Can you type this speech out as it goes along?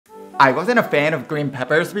I wasn't a fan of green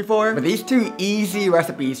peppers before, but these two easy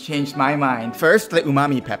recipes changed my mind. First, the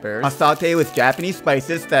umami peppers. A saute with Japanese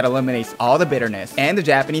spices that eliminates all the bitterness. And the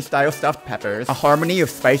Japanese style stuffed peppers. A harmony of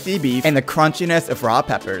spicy beef and the crunchiness of raw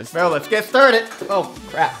peppers. Well, let's get started. Oh,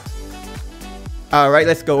 crap. Alright,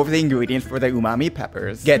 let's go over the ingredients for the umami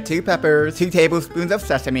peppers. Get 2 peppers, 2 tablespoons of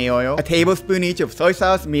sesame oil, a tablespoon each of soy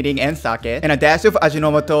sauce, mirin, and sake, and a dash of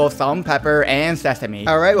ajinomoto, salt and pepper, and sesame.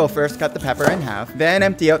 Alright, we'll first cut the pepper in half, then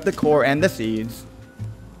empty out the core and the seeds.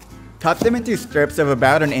 Cut them into strips of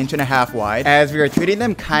about 1.5 inches wide, as we are treating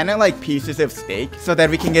them kinda like pieces of steak, so that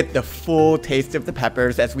we can get the full taste of the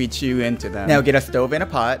peppers as we chew into them. Now get a stove and a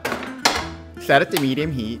pot, set it to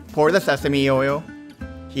medium heat, pour the sesame oil,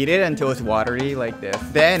 heat it until it's watery like this.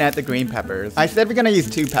 Then add the green peppers. I said we're gonna use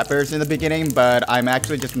 2 peppers in the beginning, but I'm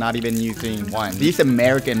actually just not even using 1. These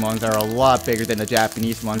American ones are a lot bigger than the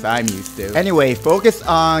Japanese ones I'm used to. Anyway, focus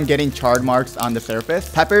on getting char marks on the surface.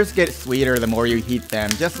 Peppers get sweeter the more you heat them,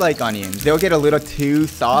 just like onions. They'll get a little too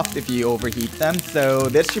soft if you overheat them, so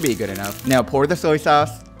this should be good enough. Now pour the soy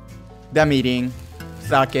sauce, the mirin,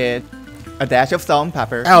 sake, a dash of salt and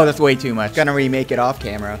pepper. Oh, that's way too much. Gonna remake it off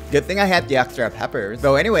camera. Good thing I had the extra peppers.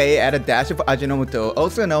 So anyway, add a dash of ajinomoto,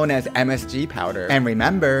 also known as MSG powder. And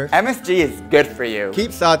remember, MSG is good for you. Keep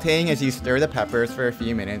sauteing as you stir the peppers for a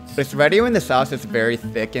few minutes. It's ready when the sauce is very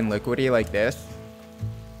thick and liquidy like this.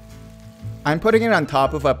 I'm putting it on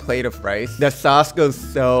top of a plate of rice. The sauce goes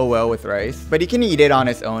so well with rice, but you can eat it on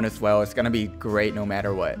its own as well. It's gonna be great no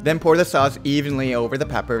matter what. Then pour the sauce evenly over the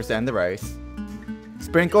peppers and the rice.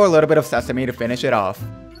 Sprinkle a little bit of sesame to finish it off.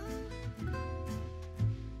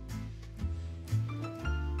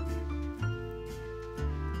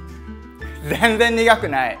 Zenzen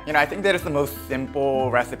nigakunai. You know, I think that is the most simple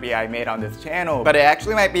recipe I made on this channel, but it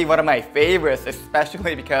actually might be one of my favorites,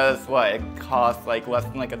 especially because, it costs like less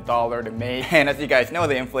than like $1 to make. And as you guys know,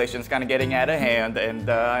 the inflation's kind of getting out of hand, and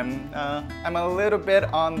I'm a little bit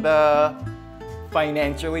on the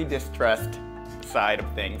financially distressed side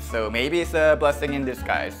of things, so maybe it's a blessing in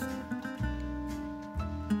disguise.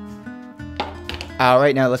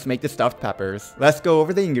 Alright, now let's make the stuffed peppers. Let's go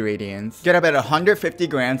over the ingredients. Get about 150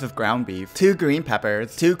 grams of ground beef, 2 green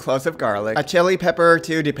peppers, 2 cloves of garlic, a chili pepper or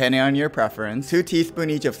 2 depending on your preference, 2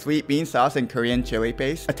 teaspoons each of sweet bean sauce and Korean chili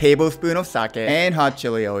paste, a tablespoon of sake, and hot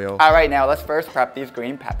chili oil. Alright, now let's first prep these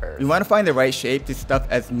green peppers. You want to find the right shape to stuff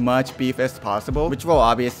as much beef as possible, which will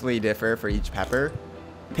obviously differ for each pepper.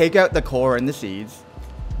 Take out the core and the seeds.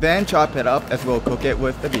 Then chop it up as we'll cook it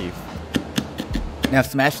with the beef. Now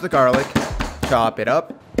smash the garlic, chop it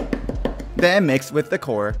up, then mix with the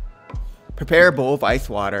core. Prepare a bowl of ice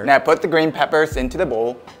water. Now put the green peppers into the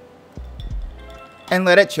bowl and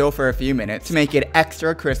let it chill for a few minutes to make it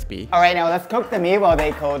extra crispy. Alright, now let's cook the meat while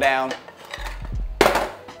they cool down.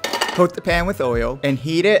 Coat the pan with oil and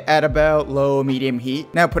heat it at about low-medium heat.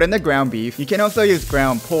 Now put in the ground beef. You can also use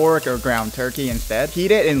ground pork or ground turkey instead. Heat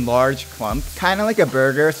it in large clumps, kind of like a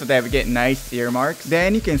burger so that we get nice sear marks.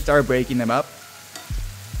 Then you can start breaking them up.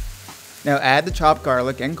 Now add the chopped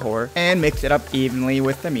garlic and core and mix it up evenly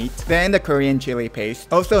with the meat. Then the Korean chili paste,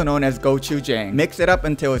 also known as Gochujang. Mix it up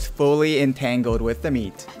until it's fully entangled with the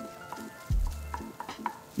meat.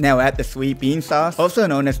 Now add the sweet bean sauce, also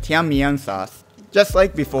known as Tianmian sauce. Just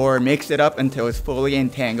like before, mix it up until it's fully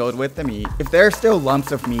entangled with the meat. If there are still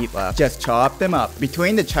lumps of meat left, just chop them up.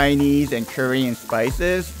 Between the Chinese and Korean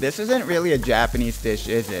spices, this isn't really a Japanese dish,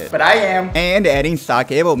 is it? But I am! And adding sake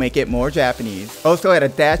will make it more Japanese. Also add a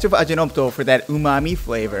dash of ajinomoto for that umami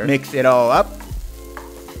flavor. Mix it all up.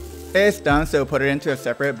 It's done, so put it into a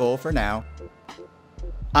separate bowl for now.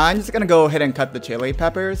 I'm just gonna go ahead and cut the chili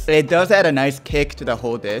peppers. It does add a nice kick to the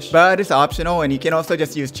whole dish, but it's optional and you can also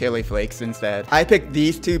just use chili flakes instead. I picked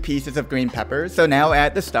these 2 pieces of green peppers, so now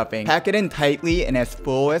add the stuffing. Pack it in tightly and as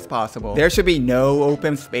full as possible. There should be no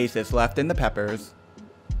open spaces left in the peppers.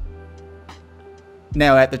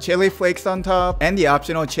 Now add the chili flakes on top and the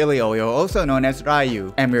optional chili oil, also known as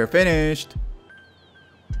rayu. And we're finished.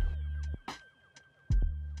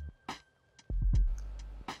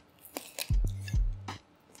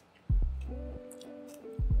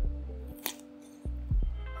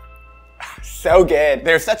 So good.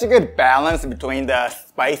 There's such a good balance between the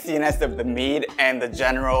spiciness of the meat and the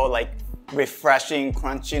general refreshing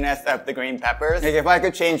crunchiness of the green peppers. If I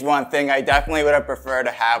could change one thing, I definitely would have preferred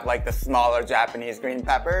to have the smaller Japanese green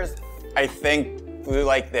peppers. I think food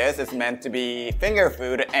like this is meant to be finger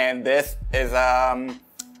food, and this is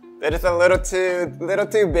it is a little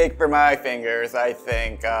too big for my fingers, I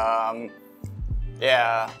think.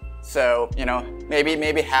 Yeah. So, you know,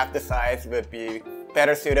 maybe half the size would be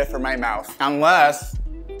better suited for my mouth. Unless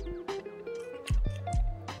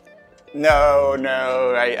No,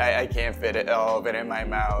 I can't fit it all of it in my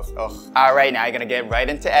mouth. Ugh. Alright, now I'm gonna get right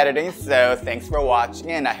into editing, so thanks for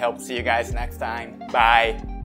watching and I hope to see you guys next time. Bye.